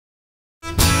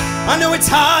I know it's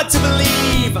hard to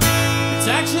believe It's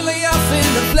actually us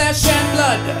in the flesh and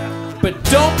blood. But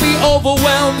don't be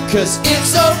overwhelmed, cause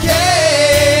it's okay.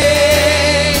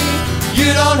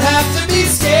 You don't have to be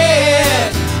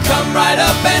scared. Come right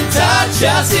up and touch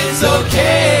us, it's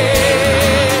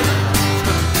okay.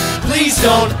 Please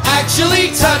don't actually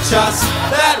touch us.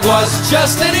 That was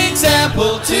just an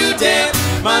example to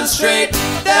demonstrate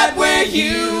that we're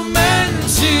human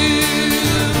too.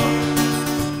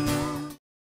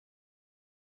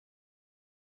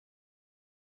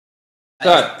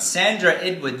 Sandra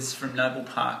Edwards from Noble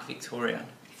Park, Victoria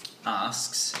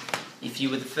asks, if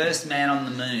you were the first man on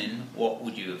the moon, what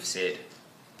would you have said?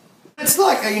 It's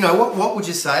like, you know, what would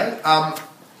you say?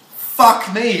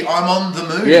 Fuck me, I'm on the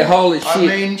moon. Yeah, holy shit. I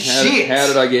mean, shit. How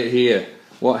did I get here?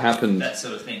 What happened? That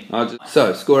sort of thing.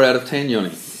 So, score out of 10,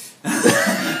 Yoni. Yeah.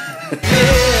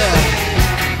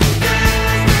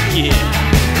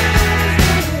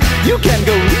 You can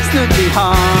go reasonably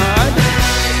hard.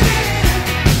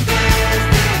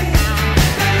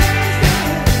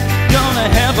 Gonna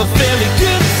have a fairly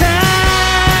good time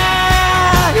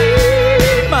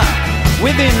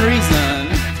within reason.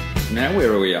 Now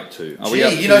where are we up to? Are we Gee,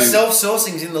 up you to... know,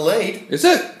 self-sourcing in the lead. Is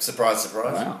it? Surprise,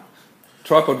 surprise. Wow.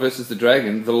 Tripod versus the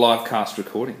Dragon, the live cast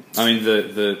recording. I mean,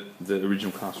 the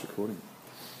original cast recording.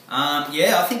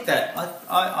 Yeah, I think that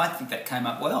I think that came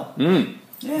up well. Mm.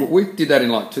 Yeah. Well, we did that in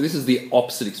like two. This is the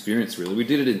opposite experience, really. We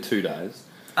did it in 2 days.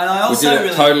 And I also we did it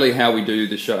really totally how we do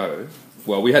the show.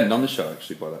 Well, we hadn't done the show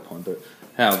actually by that point, but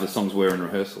how the songs were in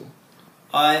rehearsal.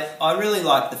 I really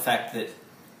like the fact that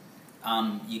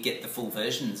you get the full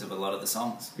versions of a lot of the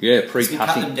songs. Yeah, We pre-cutting.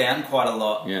 cut them down quite a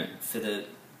lot Yeah. for the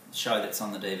show that's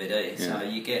on the DVD, Yeah. so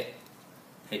you get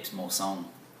heaps more song.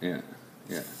 Yeah,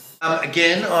 yeah.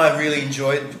 Again, I really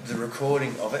enjoyed the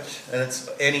recording of it, and it's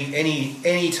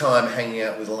any time hanging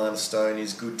out with Alana Stone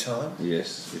is good time.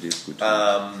 Yes, it is good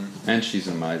time. And she's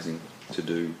amazing to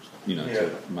do, you know,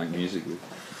 to make music with.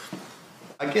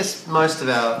 I guess most of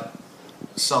our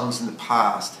songs in the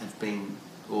past have been,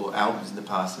 or albums in the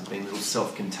past have been little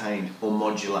self-contained or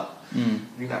modular. I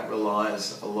think that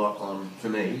relies a lot on, for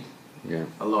me,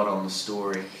 a lot on the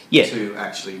story to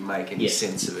actually make any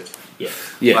sense of it.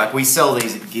 Yeah. Like we sell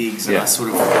these at gigs, and I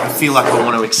feel like I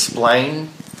want to explain,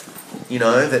 you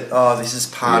know, that this is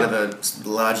part of a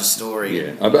larger story.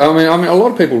 Yeah, I mean, a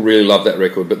lot of people really love that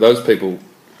record, but those people,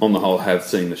 on the whole, have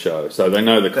seen the show, so they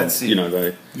know the you know,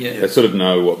 they sort of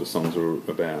know what the songs are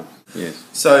about. Yes.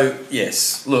 So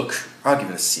yes, look, I'll give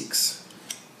it a 6.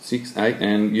 6, 8,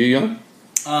 and you, Yon?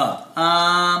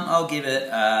 I'll give it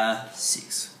a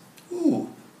 6. Ooh.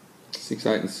 6,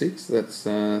 8, and 6. That's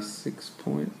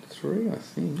 6.3, I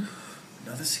think.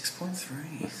 Another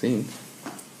 6.3. I think.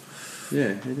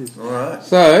 Yeah, it is. All right.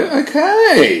 So,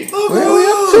 okay. Oh, where are we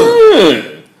up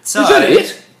to? So, is that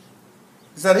it?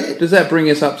 Is that it? Does that bring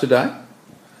us up to date?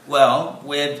 Well,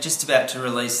 we're just about to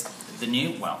release the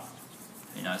new. Well,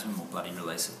 who knows when we'll bloody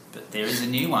release it? But there is a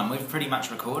new one. We've pretty much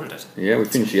recorded it. Yeah, we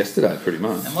finished yesterday, pretty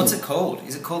much. And what's it called?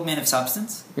 Is it called Men of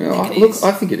Substance? Yeah, I think it is.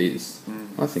 I think it is.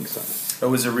 I think so. It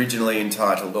was originally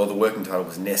entitled, or the working title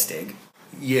was Nest Egg.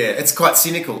 Yeah, it's quite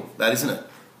cynical, that, isn't it?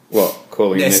 What?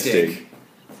 Calling Nest Nest Egg?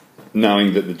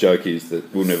 Knowing that the joke is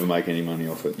that we'll never make any money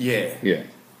off it. Yeah. Yeah.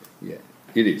 Yeah.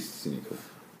 It is cynical.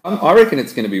 I reckon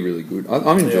it's going to be really good.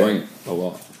 I'm enjoying it a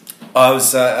lot.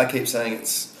 I keep saying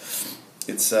it's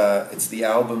the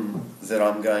album that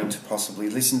I'm going to possibly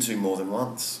listen to more than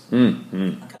once.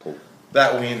 Cool.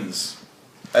 That wins.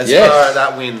 As Yes. far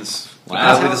that wins.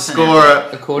 Wow. With a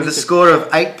score of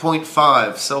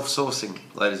 8.5, self-sourcing,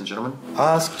 ladies and gentlemen.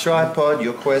 Ask Tripod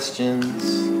your questions.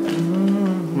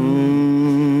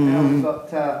 Now we've got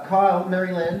Kyle,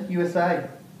 Maryland, USA.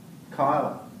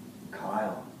 Kyle.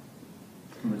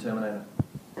 From the Terminator.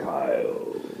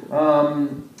 Kyle.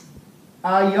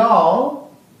 Are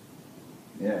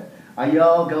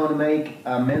y'all going to make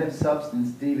a Men of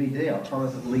Substance DVD? I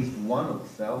promise at least one will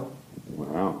sell.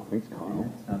 Wow, thanks,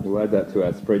 Kyle. We'll add that to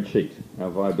our spreadsheet, our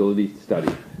viability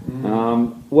study.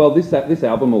 Well, this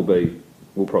album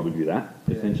will probably be that,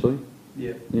 essentially.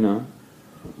 Yeah. You know.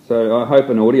 So I hope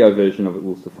an audio version of it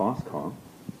will suffice, Kyle.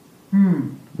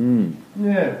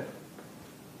 Yeah.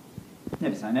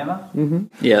 Never say never.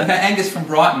 Yeah. Okay, Angus from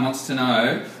Brighton wants to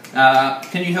know,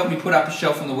 can you help me put up a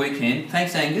shelf on the weekend?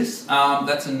 Thanks, Angus.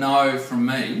 That's a no from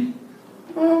me.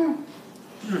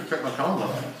 Check my calendar.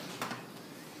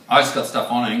 I just got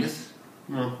stuff on, Angus.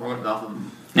 No, I got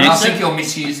nothing. And I think you're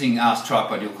misusing Ask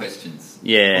Tripod your questions.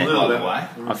 Yeah. By the way.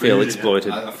 I feel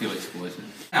exploited. I feel exploited.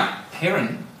 Now,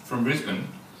 Heron from Brisbane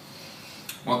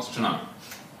wants to know,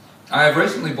 I have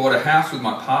recently bought a house with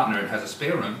my partner. It has a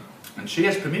spare room, and she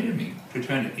has permitted me to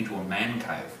turn it into a man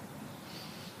cave.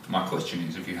 My question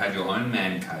is, if you had your own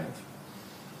man cave,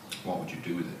 what would you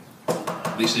do with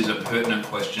it? This is a pertinent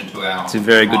question to our It's a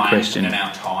very good question. and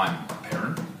our time,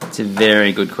 Perrin. It's a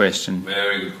very good question.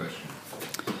 Very good question.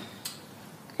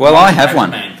 Well, I have one.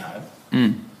 Man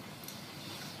cave.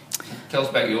 Tell us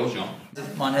about yours, John.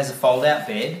 Mine has a fold-out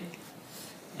bed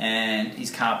and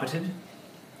is carpeted,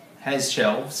 has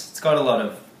shelves. It's got a lot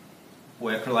of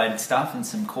work-related stuff and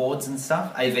some cords and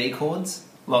stuff, AV cords,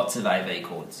 lots of AV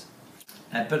cords.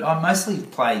 But I mostly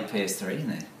play PS3 in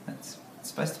there. It's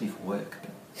supposed to be for work,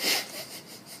 but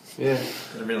Yeah.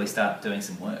 got to really start doing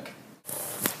some work.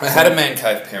 I had a man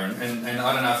cave, Perrin, and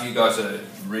I don't know if you guys are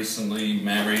recently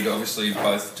married. Obviously, you've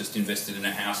both just invested in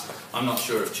a house. I'm not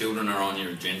sure if children are on your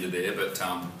agenda there, but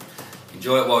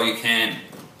enjoy it while you can.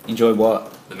 Enjoy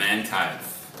what? The man cave.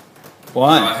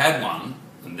 Why? So I had one,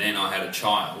 and then I had a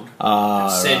child. Ah,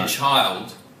 and said right.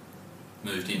 child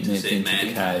moved into said man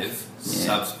the cave. cave. Yeah.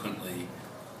 Subsequently,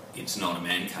 it's not a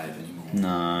man cave anymore.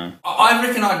 No. I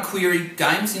reckon I'd query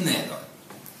games in there though,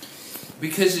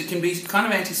 because it can be kind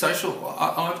of antisocial.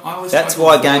 I always That's try to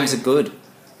why avoid- games are good.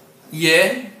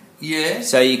 Yeah.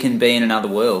 So you can be in another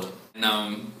world.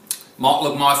 And,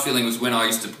 my feeling was when I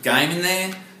used to game in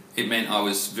there, it meant I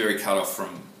was very cut off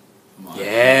from my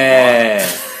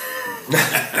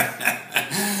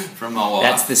from my wife.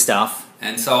 That's the stuff.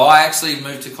 And so I actually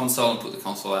moved to console and put the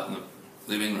console out in the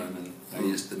living room, and I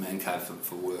used the man cave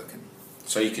for work. And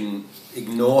So you can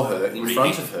ignore her in Really?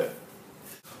 front of her.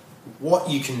 What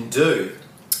you can do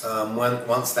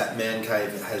once that man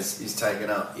cave is taken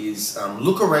up is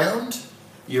look around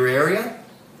your area,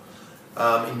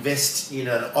 invest in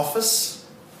an office,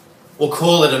 or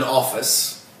call it an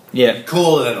office. Yeah.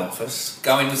 Call it an office.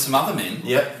 go in with some other men,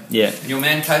 Yep. Yeah. and your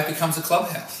man cave becomes a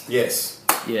clubhouse. Yes.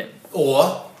 Yeah.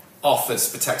 Or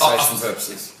office for taxation Office.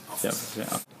 purposes.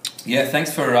 Yeah. Yeah,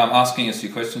 thanks for asking us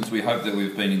your questions. We hope that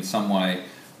we've been in some way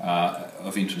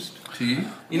of interest to you.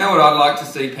 You know what I'd like to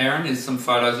see, Perrin, is some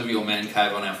photos of your man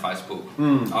cave on our Facebook.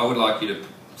 I would like you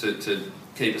to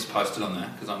keep us posted on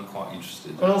that, because I'm quite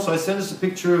interested. And also send us a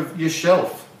picture of your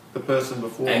shelf, the person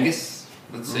before. Angus,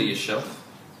 let's see your shelf.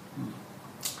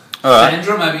 All right.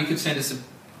 Sandra, maybe you could send us a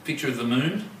picture of the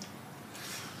moon.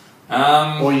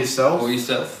 Or yourself. Or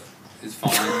yourself is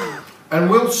fine. And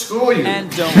we'll score you. And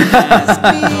don't ask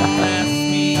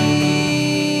me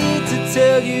to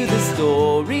tell you the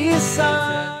story,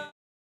 son.